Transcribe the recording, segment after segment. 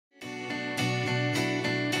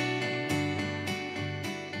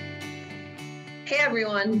Hey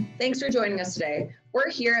everyone, thanks for joining us today. We're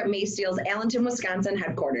here at Maysteel's Allenton, Wisconsin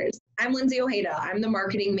headquarters. I'm Lindsay Ojeda. I'm the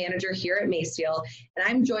marketing manager here at Maysteel, and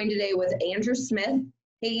I'm joined today with Andrew Smith.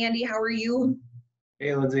 Hey Andy, how are you?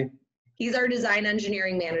 Hey Lindsay. He's our design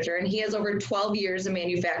engineering manager, and he has over 12 years of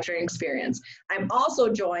manufacturing experience. I'm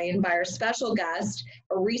also joined by our special guest,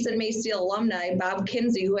 a recent Maysteel alumni, Bob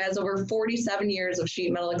Kinsey, who has over 47 years of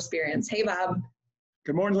sheet metal experience. Hey Bob.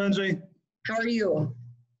 Good morning, Lindsay. How are you?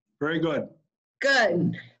 Very good.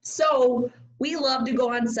 Good. So we love to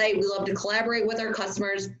go on site. We love to collaborate with our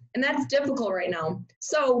customers, and that's difficult right now.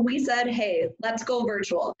 So we said, hey, let's go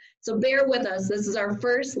virtual. So bear with us. This is our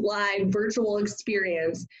first live virtual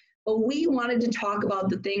experience, but we wanted to talk about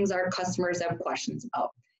the things our customers have questions about.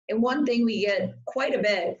 And one thing we get quite a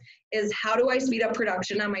bit is, how do I speed up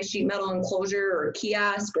production on my sheet metal enclosure or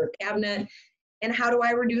kiosk or cabinet? And how do I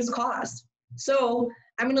reduce costs? So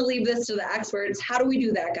I'm going to leave this to the experts. How do we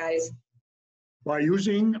do that, guys? By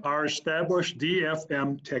using our established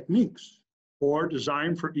DFM techniques, or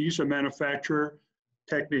design for ease of manufacture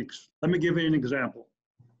techniques. Let me give you an example.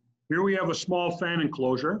 Here we have a small fan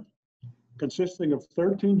enclosure consisting of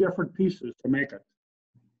 13 different pieces to make it.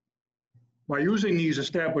 By using these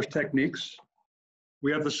established techniques,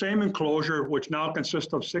 we have the same enclosure which now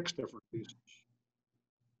consists of 6 different pieces.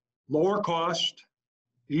 Lower cost,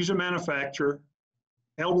 ease of manufacture,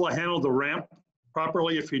 able to handle the ramp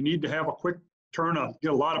properly if you need to have a quick turn on,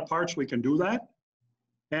 get a lot of parts, we can do that,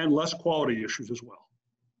 and less quality issues as well.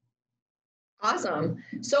 Awesome.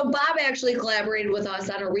 So Bob actually collaborated with us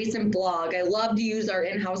on a recent blog. I love to use our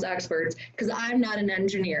in-house experts because I'm not an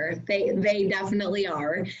engineer. They definitely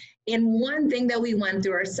are. And one thing that we went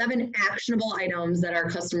through are 7 actionable items that our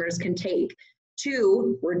customers can take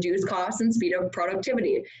to reduce costs and speed up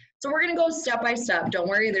productivity. So we're going to go step by step. Don't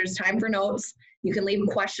worry, there's time for notes. You can leave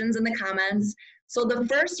questions in the comments. So the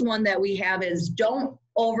first one that we have is, don't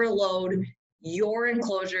overload your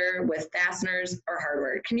enclosure with fasteners or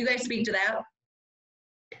hardware. Can you guys speak to that?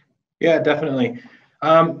 Yeah, definitely.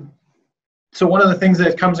 So one of the things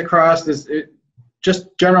that comes across is just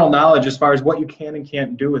general knowledge as far as what you can and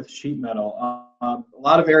can't do with sheet metal. A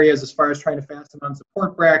lot of areas as far as trying to fasten on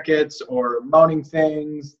support brackets or mounting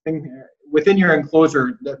things within your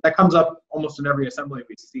enclosure, that comes up almost in every assembly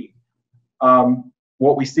we see.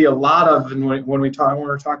 What we see a lot of, and when we're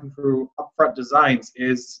talking through upfront designs,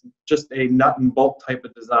 is just a nut and bolt type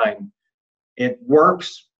of design. It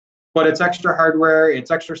works, but it's extra hardware, it's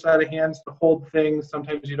extra set of hands to hold things.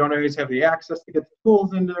 Sometimes you don't always have the access to get the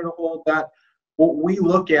tools in there to hold that. What we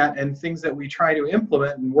look at and things that we try to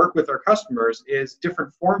implement and work with our customers is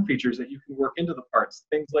different form features that you can work into the parts.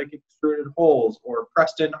 Things like extruded holes or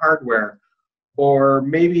pressed in hardware, or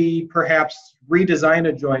maybe perhaps redesign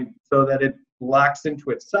a joint so that it locks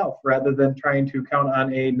into itself rather than trying to count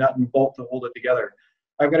on a nut and bolt to hold it together.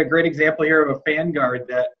 I've got a great example here of a fan guard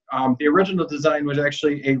that the original design was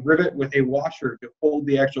actually a rivet with a washer to hold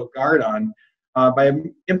the actual guard on. By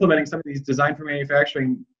implementing some of these design for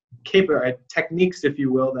manufacturing techniques, if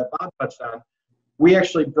you will, that Bob touched on, we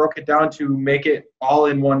actually broke it down to make it all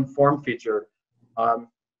in one form feature.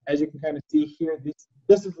 As you can kind of see here,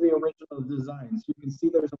 this is the original design. So you can see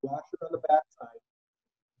there's a washer on the back side,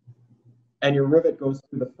 and your rivet goes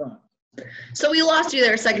through the front. So we lost you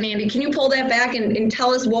there a second, Andy. Can you pull that back and tell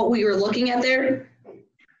us what we were looking at there?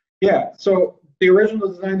 Yeah, so the original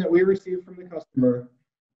design that we received from the customer,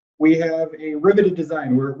 we have a riveted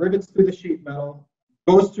design where it rivets through the sheet metal,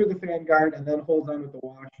 goes through the fan guard, and then holds on with the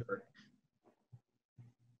washer.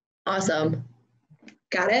 Awesome.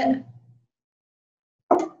 Got it?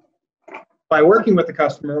 By working with the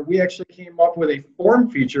customer, we actually came up with a form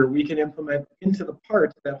feature we can implement into the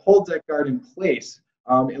part that holds that guard in place.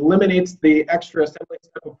 It eliminates the extra assembly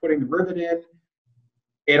step of putting the rivet in.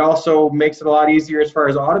 It also makes it a lot easier as far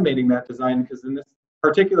as automating that design, because in this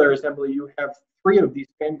particular assembly, you have 3 of these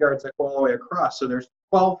fan guards that go all the way across. So there's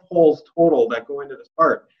 12 holes total that go into this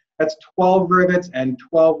part. That's 12 rivets and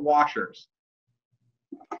 12 washers.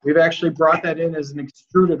 We've actually brought that in as an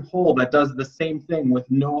extruded hole that does the same thing with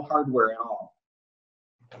no hardware at all.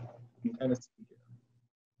 You can kind of see here.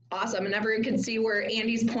 Awesome. And everyone can see where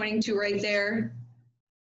Andy's pointing to right there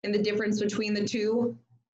and the difference between the two.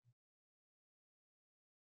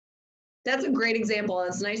 That's a great example.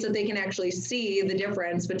 It's nice that they can actually see the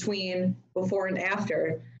difference between before and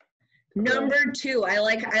after. Number 2, I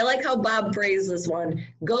like how Bob phrased this one.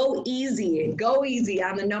 Go easy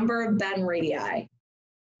on the number of bend radii.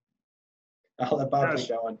 I'll let Bob take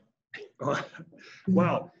that one.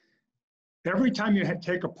 Well, every time you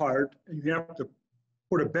take a part, you have to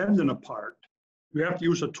put a bend in a part. You have to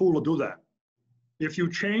use a tool to do that. If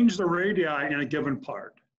you change the radii in a given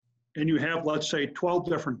part, and you have, let's say, 12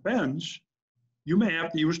 different bends, you may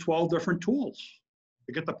have to use 12 different tools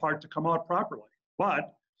to get the part to come out properly.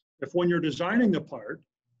 But if when you're designing the part,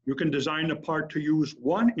 you can design the part to use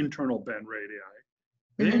one internal bend radii,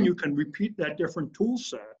 then you can repeat that different tool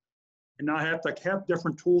set and not have to have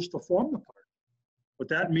different tools to form the part. What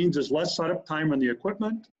that means is less setup time on the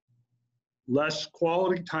equipment, less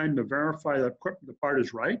quality time to verify that the part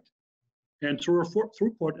is right, and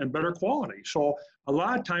throughput and better quality. So a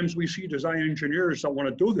lot of times we see design engineers that want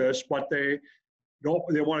to do this, but they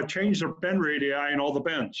want to change their bend radii and all the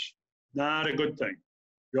bends. Not a good thing.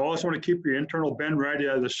 You always want to keep your internal bend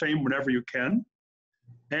radii the same whenever you can.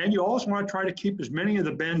 And you also want to try to keep as many of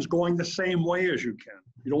the bends going the same way as you can.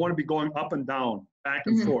 You don't want to be going up and down, back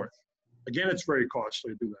and forth. Again, it's very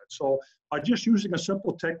costly to do that. So by just using a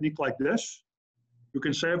simple technique like this, you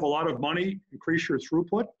can save a lot of money, increase your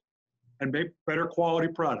throughput, and make better quality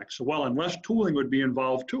products. Well, and less tooling would be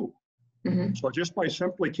involved too. So just by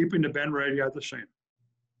simply keeping the bend radii the same.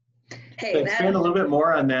 Hey, to expand a little bit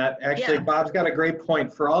more on that, actually, Bob's got a great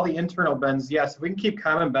point. For all the internal bends, yes, if we can keep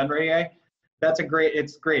common bend radii,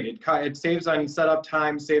 it's great. It saves on setup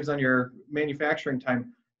time, saves on your manufacturing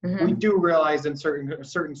time. We do realize in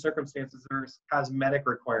certain circumstances there's cosmetic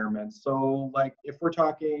requirements. So like if we're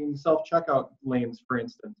talking self-checkout lanes, for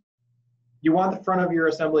instance, you want the front of your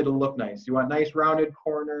assembly to look nice. You want nice rounded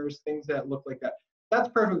corners, things that look like that. That's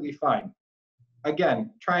perfectly fine.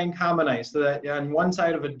 Again, try and commonize so that on one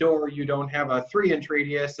side of a door you don't have a 3-inch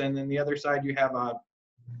radius and then the other side you have a 1.5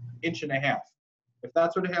 inches. If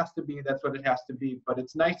that's what it has to be, that's what it has to be. But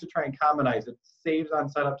it's nice to try and commonize. It saves on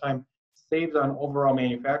setup time, saves on overall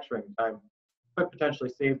manufacturing time, but potentially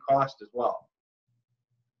save cost as well.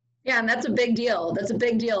 Yeah, and that's a big deal. That's a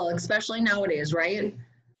big deal, especially nowadays, right?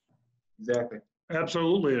 Exactly.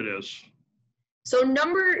 Absolutely it is. So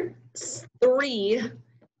number 3,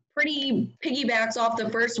 pretty piggybacks off the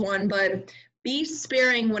first one, but be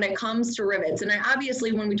sparing when it comes to rivets. And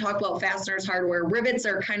obviously when we talk about fasteners hardware, rivets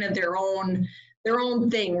are kind of their own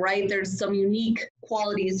thing, right? There's some unique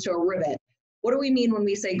qualities to a rivet. What do we mean when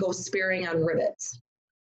we say go sparing on rivets?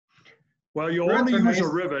 Well, you only use a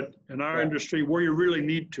rivet in our industry where you really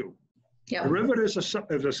need to. A rivet is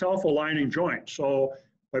a self-aligning joint. So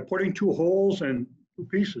by putting 2 holes and 2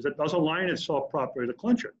 pieces, it does align itself properly to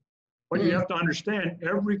clinch it. But you have to understand,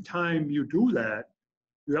 every time you do that,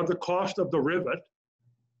 you have the cost of the rivet,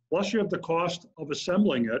 plus you have the cost of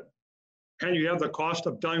assembling it, and you have the cost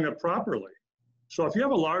of doing it properly. So if you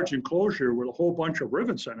have a large enclosure with a whole bunch of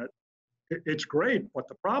rivets in it, it's great. But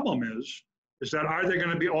the problem is that are they going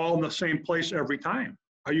to be all in the same place every time?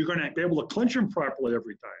 Are you going to be able to clinch them properly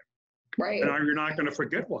every time? Right. And are you not going to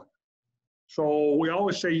forget one? So we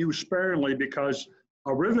always say use sparingly because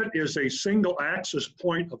a rivet is a single axis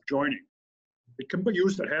point of joining. It can be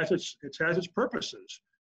used, it has its purposes.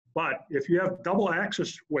 But if you have double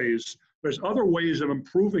axis ways, there's other ways of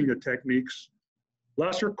improving the techniques,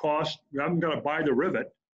 lesser cost, you haven't got to buy the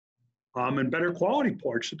rivet, and better quality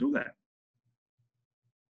parts to do that.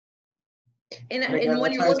 And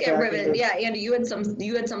when you look at rivet, Andy, you had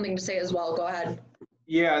something to say as well. Go ahead.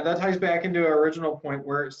 Yeah, that ties back into our original point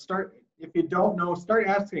where if you don't know, start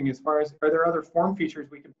asking as far as, are there other form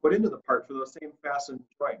features we can put into the part for those same fastened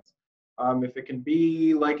joints? If it can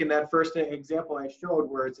be like in that first example I showed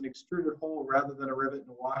where it's an extruded hole rather than a rivet and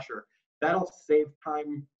a washer, that'll save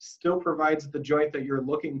time, still provides the joint that you're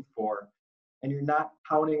looking for, and you're not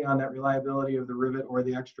counting on that reliability of the rivet or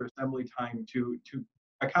the extra assembly time to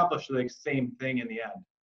accomplish the same thing in the end.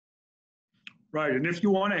 Right, and if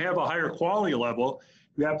you want to have a higher quality level,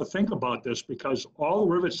 you have to think about this because all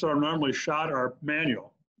the rivets that are normally shot are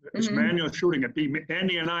manual. It's manual shooting. It'd be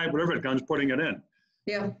Andy and I, rivet guns, putting it in.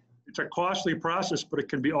 Yeah. It's a costly process, but it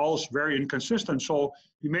can be all very inconsistent. So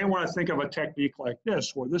you may want to think of a technique like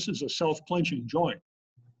this, where this is a self-clinching joint.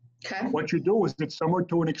 Okay. What you do is it's similar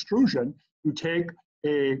to an extrusion. You take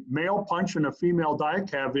a male punch and a female die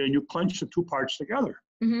cavity and you clinch the 2 parts together.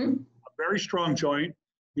 A very strong joint.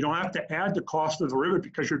 You don't have to add the cost of the rivet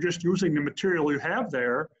because you're just using the material you have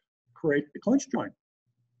there to create the clinch joint.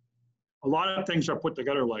 A lot of things are put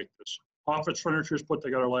together like this. Office furniture is put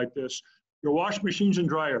together like this. Your washing machines and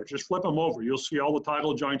dryers, just flip them over. You'll see all the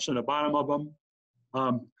toggle joints in the bottom of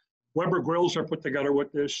them. Weber grills are put together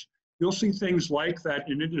with this. You'll see things like that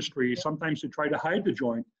in industry. Sometimes they try to hide the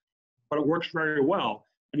joint, but it works very well.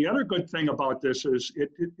 And the other good thing about this is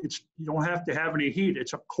you don't have to have any heat.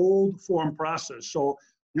 It's a cold form process. So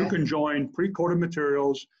you can join pre-coated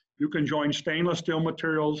materials. You can join stainless steel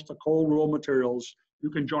materials to cold roll materials. You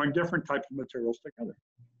can join different types of materials together.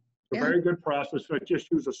 It's a very good process. So just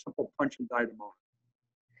use a simple punch and die tomorrow.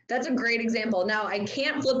 That's a great example. Now, I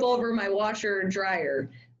can't flip over my washer or dryer,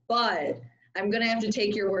 but I'm going to have to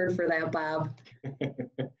take your word for that, Bob.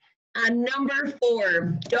 On number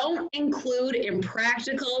 4, don't include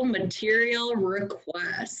impractical material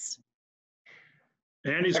requests.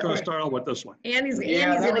 Andy's going to start out with this one. Andy's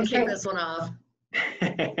going to kick this one off.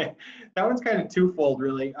 That one's kind of twofold,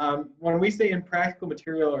 really. When we say impractical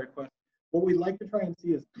material requests, what we like to try and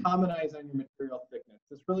see is commonize on your material thickness.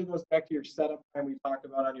 This really goes back to your setup time we talked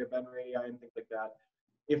about on your bend radii and things like that.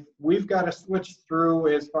 If we've got to switch through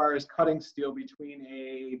as far as cutting steel between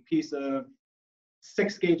a piece of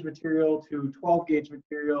 6-gauge material to 12-gauge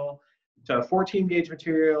material to 14-gauge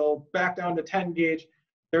material, back down to 10-gauge,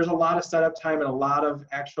 there's a lot of setup time and a lot of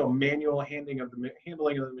actual manual handling of the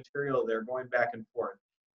material there going back and forth.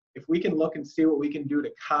 If we can look and see what we can do to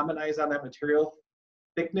commonize on that material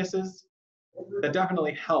thicknesses, that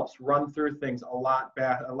definitely helps run through things a lot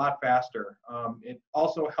faster. It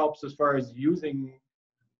also helps as far as using,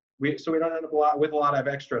 so we don't end up with a lot of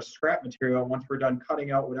extra scrap material once we're done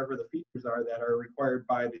cutting out whatever the features are that are required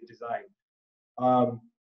by the design.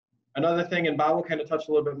 Another thing, and Bob will kind of touch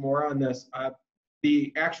a little bit more on this,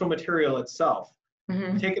 the actual material itself.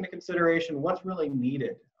 Take into consideration what's really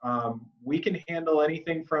needed. We can handle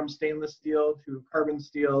anything from stainless steel to carbon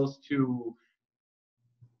steels to,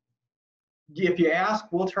 if you ask,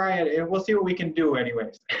 we'll try it and we'll see what we can do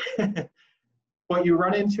anyways. What you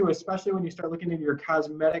run into, especially when you start looking into your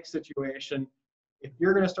cosmetic situation, if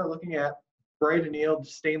you're going to start looking at bright annealed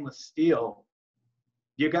stainless steel,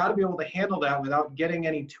 you got to be able to handle that without getting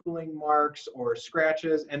any tooling marks or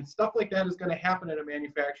scratches, and stuff like that is going to happen in a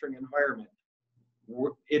manufacturing environment.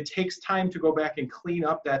 It takes time to go back and clean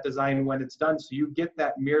up that design when it's done, so you get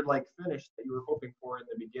that mirrored-like finish that you were hoping for in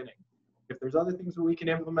the beginning. If there's other things that we can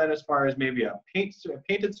implement as far as maybe a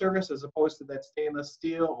painted surface as opposed to that stainless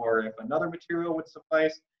steel, or if another material would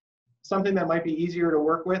suffice, something that might be easier to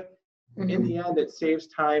work with, in the end, it saves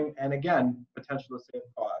time and, again, potential to save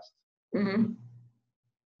cost.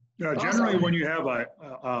 Yeah, generally when you have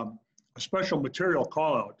a special material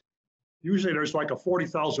call out, usually there's like a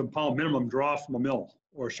 40,000 pound minimum draw from a mill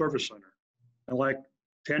or a service center, and like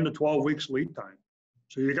 10 to 12 weeks lead time.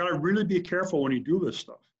 So you got to really be careful when you do this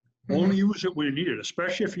stuff. Only use it when you need it,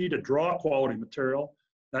 especially if you need a draw quality material.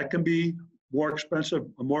 That can be more expensive,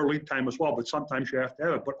 more lead time as well, but sometimes you have to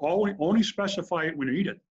have it. But only specify it when you need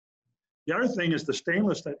it. The other thing is the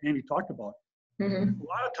stainless that Andy talked about. A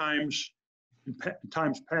lot of times, in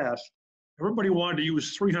times past, everybody wanted to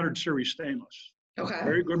use 300 series stainless. Okay.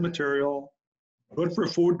 Very good material, good for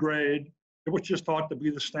food grade. It was just thought to be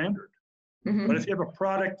the standard. But if you have a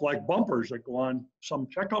product like bumpers that go on some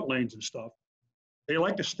checkout lanes and stuff, they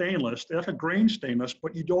like the stainless, they like a grain stainless,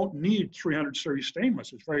 but you don't need 300 series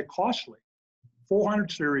stainless. It's very costly. 400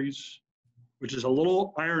 series, which is a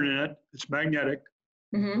little iron in it, it's magnetic.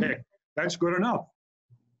 Hey, that's good enough.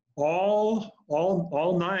 All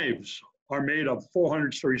knives are made of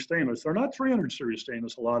 400 series stainless. They're not 300 series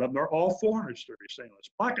stainless, a lot of them. They're all 400 series stainless.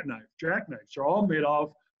 Pocket knives, jackknives, they're all made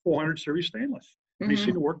of 400 series stainless. They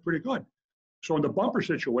seem to work pretty good. So in the bumper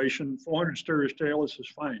situation, 400 series stainless is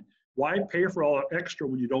fine. Why pay for all that extra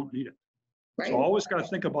when you don't need it? Right. So always got to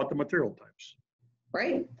think about the material types.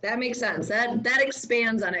 Right, that makes sense. That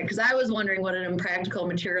expands on it, because I was wondering what an impractical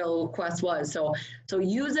material request was. So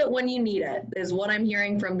use it when you need it is what I'm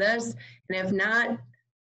hearing from this. And if not,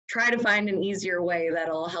 try to find an easier way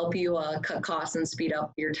that'll help you cut costs and speed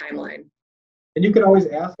up your timeline. And you can always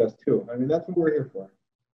ask us too. I mean, that's what we're here for.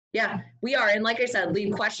 Yeah, we are. And like I said,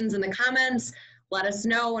 leave questions in the comments. Let us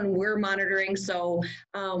know, and we're monitoring. So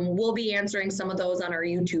we'll be answering some of those on our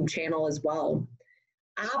YouTube channel as well.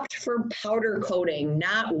 Opt for powder coating,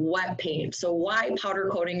 not wet paint. So why powder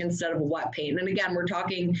coating instead of wet paint? And again, we're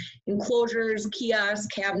talking enclosures, kiosks,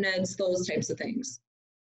 cabinets, those types of things.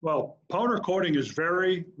 Well, powder coating is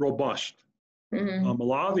very robust. A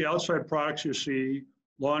lot of the outside products you see,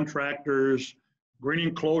 lawn tractors, green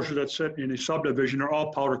enclosures that sit in a subdivision, are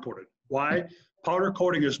all powder coated. Why? Powder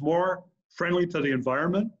coating is more friendly to the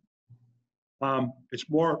environment.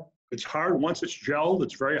 It's hard, once it's gelled,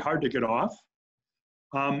 it's very hard to get off.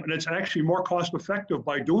 And it's actually more cost effective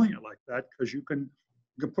by doing it like that, because you can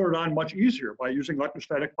put it on much easier by using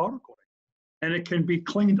electrostatic powder coating. And it can be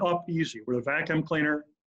cleaned up easy with a vacuum cleaner.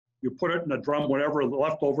 You put it in a drum, whatever the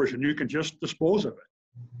leftovers, and you can just dispose of it.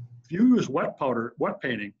 If you use wet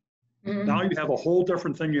painting, now you have a whole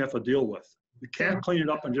different thing you have to deal with. You can't clean it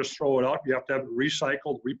up and just throw it out. You have to have it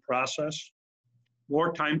recycled, reprocessed,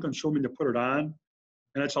 more time consuming to put it on.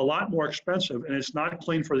 And it's a lot more expensive, and it's not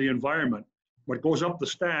clean for the environment. What goes up the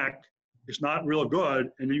stack is not real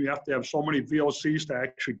good, and then you have to have so many VOCs to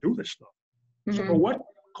actually do this stuff. So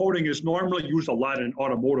coating is normally used a lot in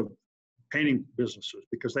automotive painting businesses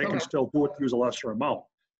because they can still do it to use a lesser amount.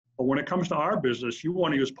 But when it comes to our business, you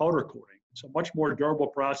want to use powder coating. It's a much more durable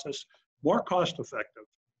process, more cost effective,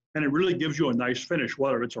 and it really gives you a nice finish,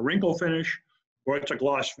 whether it's a wrinkle finish or it's a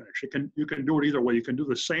gloss finish. You can do it either way. You can do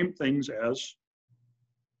the same things as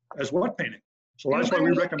wet painting. So that's why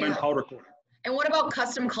we recommend powder coating. And what about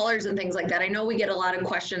custom colors and things like that? I know we get a lot of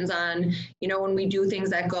questions on, when we do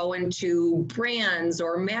things that go into brands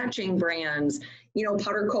or matching brands,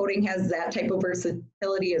 powder coating has that type of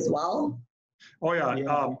versatility as well. Oh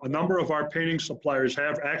yeah. A number of our painting suppliers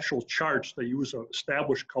have actual charts that use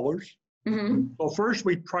established colors. So first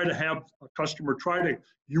we try to have a customer try to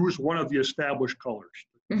use one of the established colors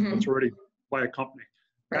that's already by a company.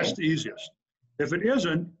 That's the easiest. If it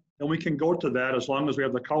isn't, then we can go to that as long as we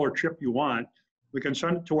have the color chip you want. We can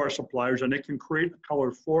send it to our suppliers and they can create a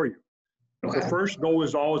color for you. The first go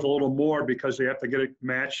is always a little more because they have to get it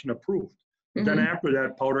matched and approved. But then after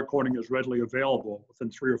that, powder coating is readily available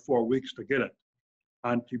within 3 or 4 weeks to get it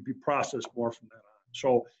and to be processed more from that on.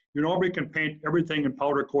 So you normally can paint everything in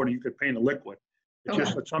powder coating. You could paint a liquid. It's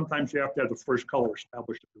just that sometimes you have to have the first color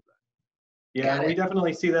established to do that. Yeah, we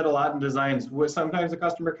definitely see that a lot in designs. Sometimes a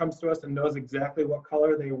customer comes to us and knows exactly what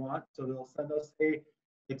color they want. So they'll send us, hey,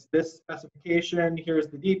 it's this specification, here's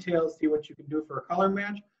the details, see what you can do for a color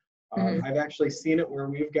match. I've actually seen it where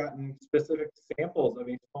we've gotten specific samples of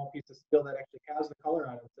a small piece of steel that actually has the color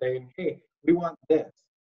on it saying, hey, we want this.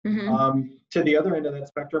 To the other end of that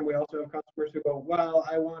spectrum, we also have customers who go, well,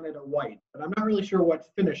 I wanted a white, but I'm not really sure what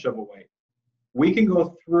finish of a white. We can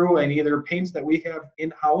go through and either paints that we have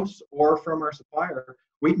in-house or from our supplier,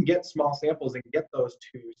 we can get small samples and get those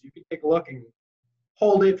to you. So you can take a look and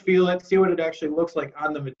hold it, feel it, see what it actually looks like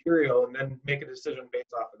on the material, and then make a decision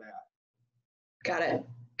based off of that. Got it.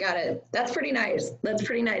 Got it. That's pretty nice. That's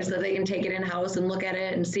pretty nice that they can take it in-house and look at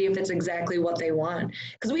it and see if it's exactly what they want.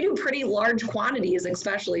 Because we do pretty large quantities,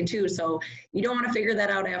 especially too. So you don't want to figure that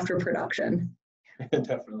out after production.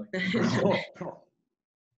 Definitely.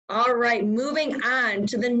 All right, moving on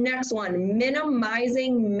to the next one,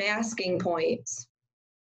 minimizing masking points.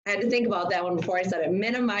 I had to think about that one before I said it,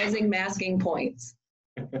 minimizing masking points.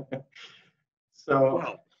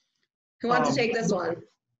 So, who wants to take this one?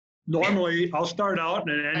 Normally, I'll start out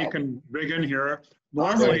and then Annie can dig in here.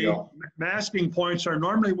 Normally, masking points are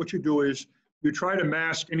normally what you do is you try to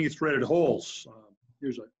mask any threaded holes.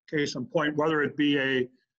 Here's a case in point, whether it be a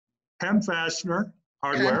hem fastener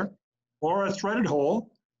hardware or a threaded hole.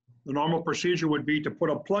 The normal procedure would be to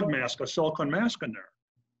put a plug mask, a silicone mask in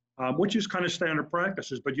there, which is kind of standard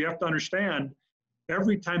practices. But you have to understand,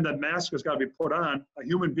 every time that mask has got to be put on, a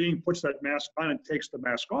human being puts that mask on and takes the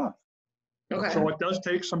mask off. So it does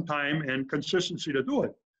take some time and consistency to do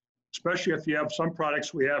it, especially if you have some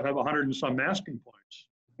products we have 100 and some masking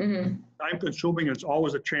points. Time consuming, it's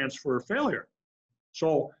always a chance for failure.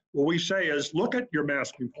 So what we say is look at your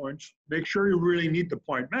masking points, make sure you really need the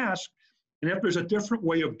point mask. And if there's a different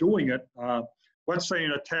way of doing it, let's say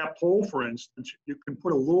in a tapped hole, for instance, you can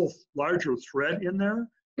put a little larger thread in there,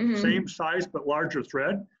 same size but larger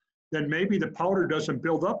thread, then maybe the powder doesn't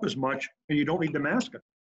build up as much and you don't need to mask it.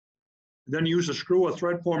 Then you use a screw, a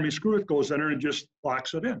thread forming screw that goes in there and just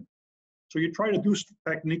locks it in. So you try to do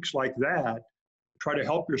techniques like that, try to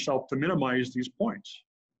help yourself to minimize these points.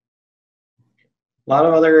 A lot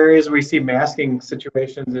of other areas we see masking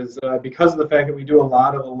situations is because of the fact that we do a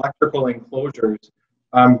lot of electrical enclosures,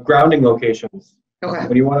 grounding locations.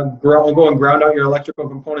 When you want to go and ground out your electrical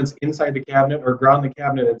components inside the cabinet or ground the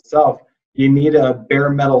cabinet itself, you need a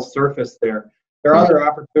bare metal surface there. There are other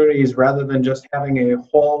opportunities rather than just having a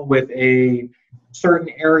hole with a certain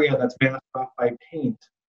area that's masked off by paint.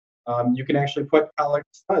 You can actually put collar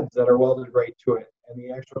studs that are welded right to it, and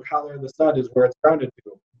the actual collar of the stud is where it's grounded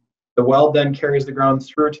to. The weld then carries the ground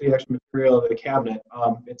through to the actual material of the cabinet.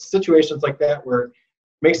 It's situations like that where it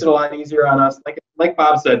makes it a lot easier on us. Like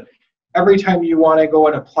Bob said, every time you want to go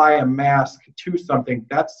and apply a mask to something,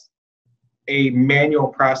 that's a manual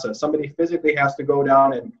process. Somebody physically has to go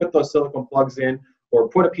down and put those silicone plugs in or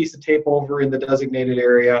put a piece of tape over in the designated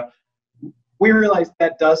area. We realize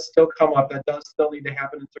that does still come up. That does still need to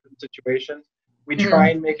happen in certain situations. We try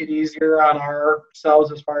and make it easier on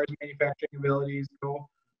ourselves as far as manufacturing abilities go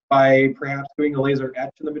by perhaps doing a laser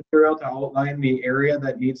etch in the material to outline the area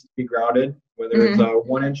that needs to be grounded, whether it's a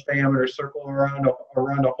 1-inch diameter circle around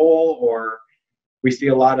a hole, or we see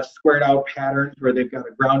a lot of squared out patterns where they've got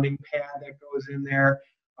a grounding pad that goes in there.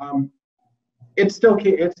 It's still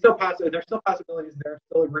possible. There's still possibilities. There's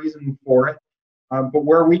still a reason for it. But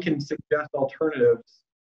where we can suggest alternatives,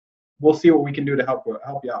 we'll see what we can do to help you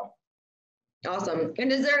out. Awesome.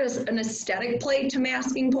 And is there an aesthetic plate to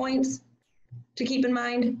masking points to keep in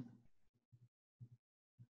mind?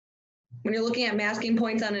 When you're looking at masking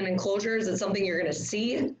points on an enclosure, is it something you're going to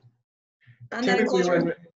see on that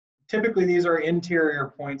enclosure? Typically, these are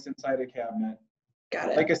interior points inside a cabinet.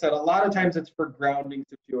 Got it. Like I said, a lot of times it's for grounding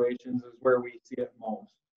situations is where we see it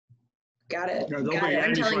most. Got it. Yeah, Got it.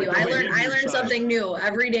 I'm telling you, I learned something new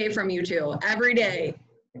every day from you two. Every day.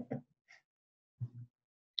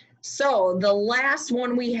 So the last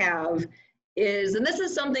one we have is, and this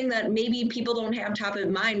is something that maybe people don't have top of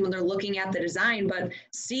mind when they're looking at the design, but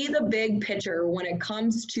see the big picture when it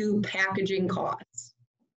comes to packaging costs.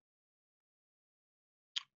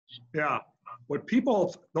 Yeah, what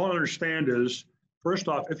people don't understand is, first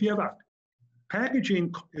off, if you have a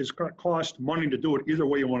packaging is going to cost money to do it either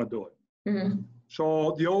way you want to do it. Mm-hmm.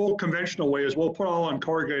 So the old conventional way is we'll put all on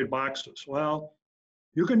corrugated boxes. Well,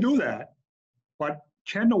 you can do that, but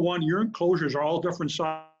 10-to-1, your enclosures are all different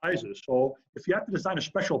sizes. So if you have to design a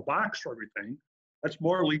special box for everything, that's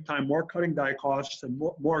more lead time, more cutting die costs, and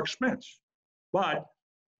more expense. But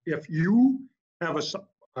if you have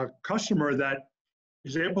a customer that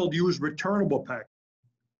is able to use returnable packaging,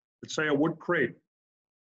 let's say a wood crate,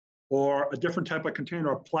 or a different type of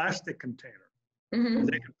container, a plastic container, Mm-hmm.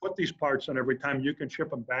 they can put these parts in every time, you can ship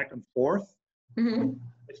them back and forth. Mm-hmm.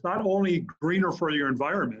 It's not only greener for your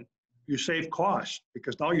environment, you save cost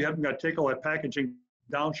because now you haven't got to take all that packaging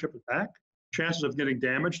down, ship it back, chances of getting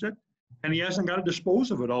damaged it, and he hasn't got to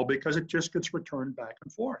dispose of it all because it just gets returned back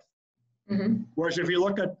and forth. Mm-hmm. Whereas if you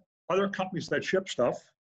look at other companies that ship stuff,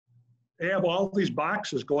 they have all these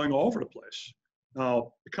boxes going all over the place.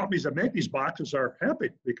 Now, the companies that make these boxes are happy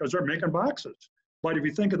because they're making boxes. But if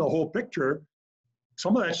you think of the whole picture,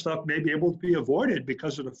 some of that stuff may be able to be avoided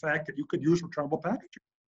because of the fact that you could use returnable packaging.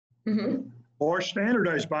 Mm-hmm. Or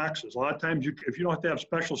standardized boxes. A lot of times, if you don't have to have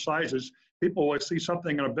special sizes, people will see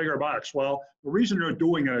something in a bigger box. Well, the reason they're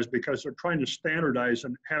doing it is because they're trying to standardize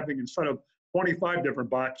and having, instead of 25 different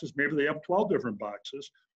boxes, maybe they have 12 different boxes,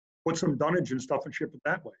 put some dunnage and stuff and ship it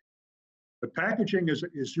that way. But packaging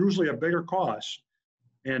is usually a bigger cost.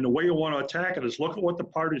 And the way you want to attack it is look at what the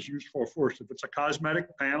part is used for first. If it's a cosmetic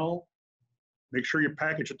panel, make sure you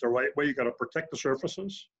package it the right way. You got to protect the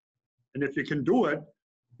surfaces. And if you can do it,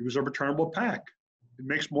 use a returnable pack. It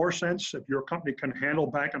makes more sense if your company can handle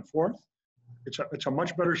back and forth. It's a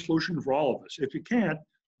much better solution for all of us. If you can't,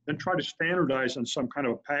 then try to standardize on some kind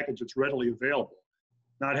of a package that's readily available.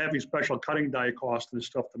 Not having special cutting die costs and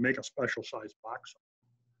stuff to make a special size box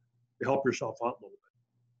to help yourself out a little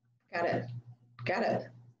bit. Got it. Got it.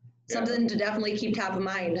 Yeah. Something to definitely keep top of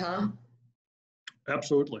mind, huh?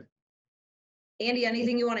 Absolutely. Andy,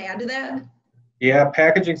 anything you want to add to that? Yeah,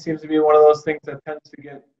 packaging seems to be one of those things that tends to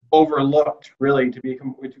get overlooked, really, to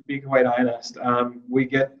be quite honest. We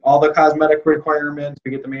get all the cosmetic requirements, we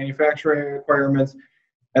get the manufacturing requirements,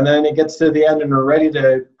 and then it gets to the end and we're ready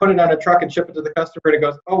to put it on a truck and ship it to the customer, and it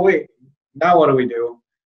goes, oh, wait, now what do we do?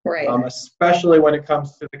 Right. Especially when it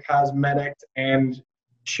comes to the cosmetics and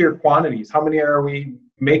sheer quantities. How many are we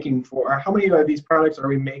making for, or how many of these products are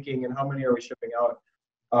we making and how many are we shipping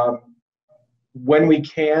out? When we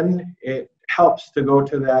can, it helps to go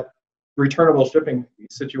to that returnable shipping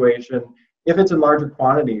situation if it's in larger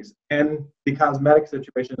quantities. And the cosmetic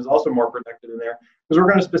situation is also more protected in there because we're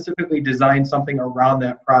going to specifically design something around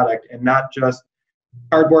that product and not just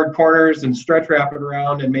cardboard corners and stretch wrap it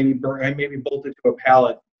around and maybe bolt it to a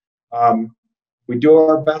pallet. We do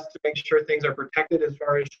our best to make sure things are protected as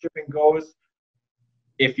far as shipping goes.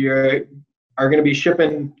 If you are going to be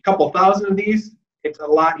shipping a couple thousand of these, it's a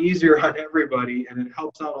lot easier on everybody, and it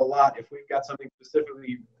helps out a lot if we've got something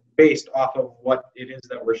specifically based off of what it is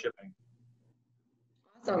that we're shipping.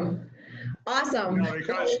 Awesome. Awesome. No,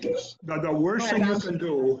 because the worst thing you can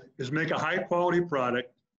do is make a high quality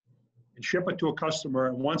product and ship it to a customer,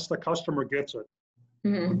 and once the customer gets it,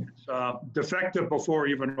 Mm-hmm. it's defective before it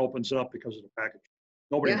even opens it up because of the package.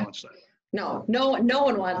 Nobody wants that. No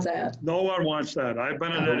one wants that. No one wants that. I've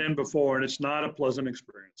been in that in before, and it's not a pleasant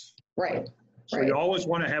experience. Right. So you always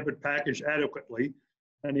want to have it packaged adequately.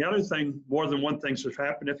 And the other thing, more than one thing has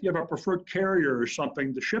happened, if you have a preferred carrier or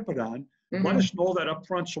something to ship it on, let us know that up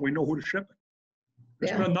front so we know who to ship it.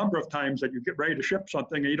 There's been a number of times that you get ready to ship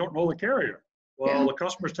something and you don't know the carrier. Well, the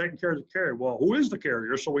customer's taking care of the carrier. Well, who is the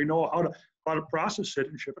carrier? So we know how to process it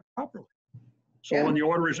and ship it properly. So when the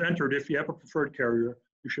order is entered, if you have a preferred carrier,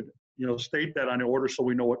 you should state that on the order so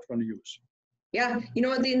we know what one to use. Yeah, you know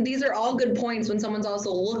what, these are all good points when someone's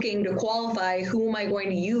also looking to qualify who am I going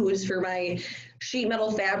to use for my sheet metal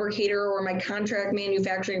fabricator or my contract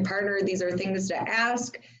manufacturing partner. These are things to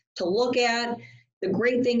ask, to look at. The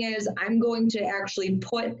great thing is I'm going to actually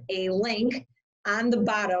put a link on the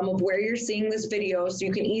bottom of where you're seeing this video so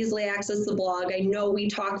you can easily access the blog. I know we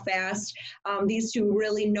talk fast. These two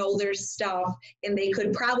really know their stuff, and they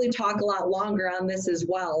could probably talk a lot longer on this as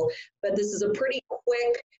well, but this is a pretty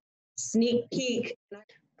quick sneak peek.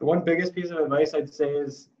 The one biggest piece of advice I'd say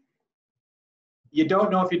is you don't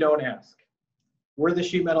know if you don't ask. We're the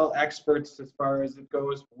sheet metal experts as far as it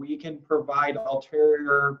goes. We can provide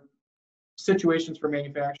ulterior situations for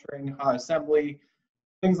manufacturing, assembly,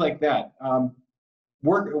 things like that.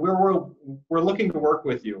 We're looking to work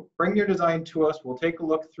with you. Bring your design to us. We'll take a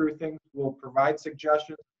look through things. We'll provide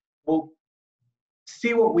suggestions. We'll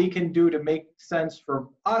see what we can do to make sense for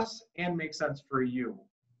us and make sense for you.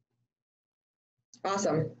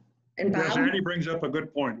 Awesome. And Bob? Yes, Andy brings up a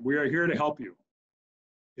good point. We are here to help you.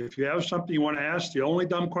 If you have something you want to ask, the only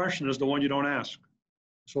dumb question is the one you don't ask.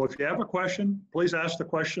 So if you have a question, please ask the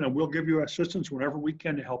question and we'll give you assistance whenever we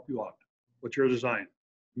can to help you out with your design.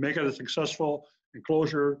 Make it a successful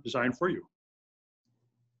enclosure design for you.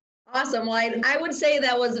 Awesome. Well, I would say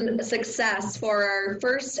that was a success for our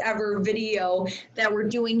first ever video that we're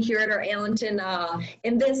doing here at our Allenton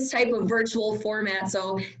in this type of virtual format.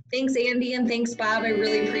 So thanks, Andy, and thanks, Bob. I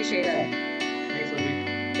really appreciate it. Thanks,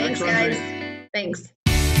 Lindsay. Thanks, guys. Thanks.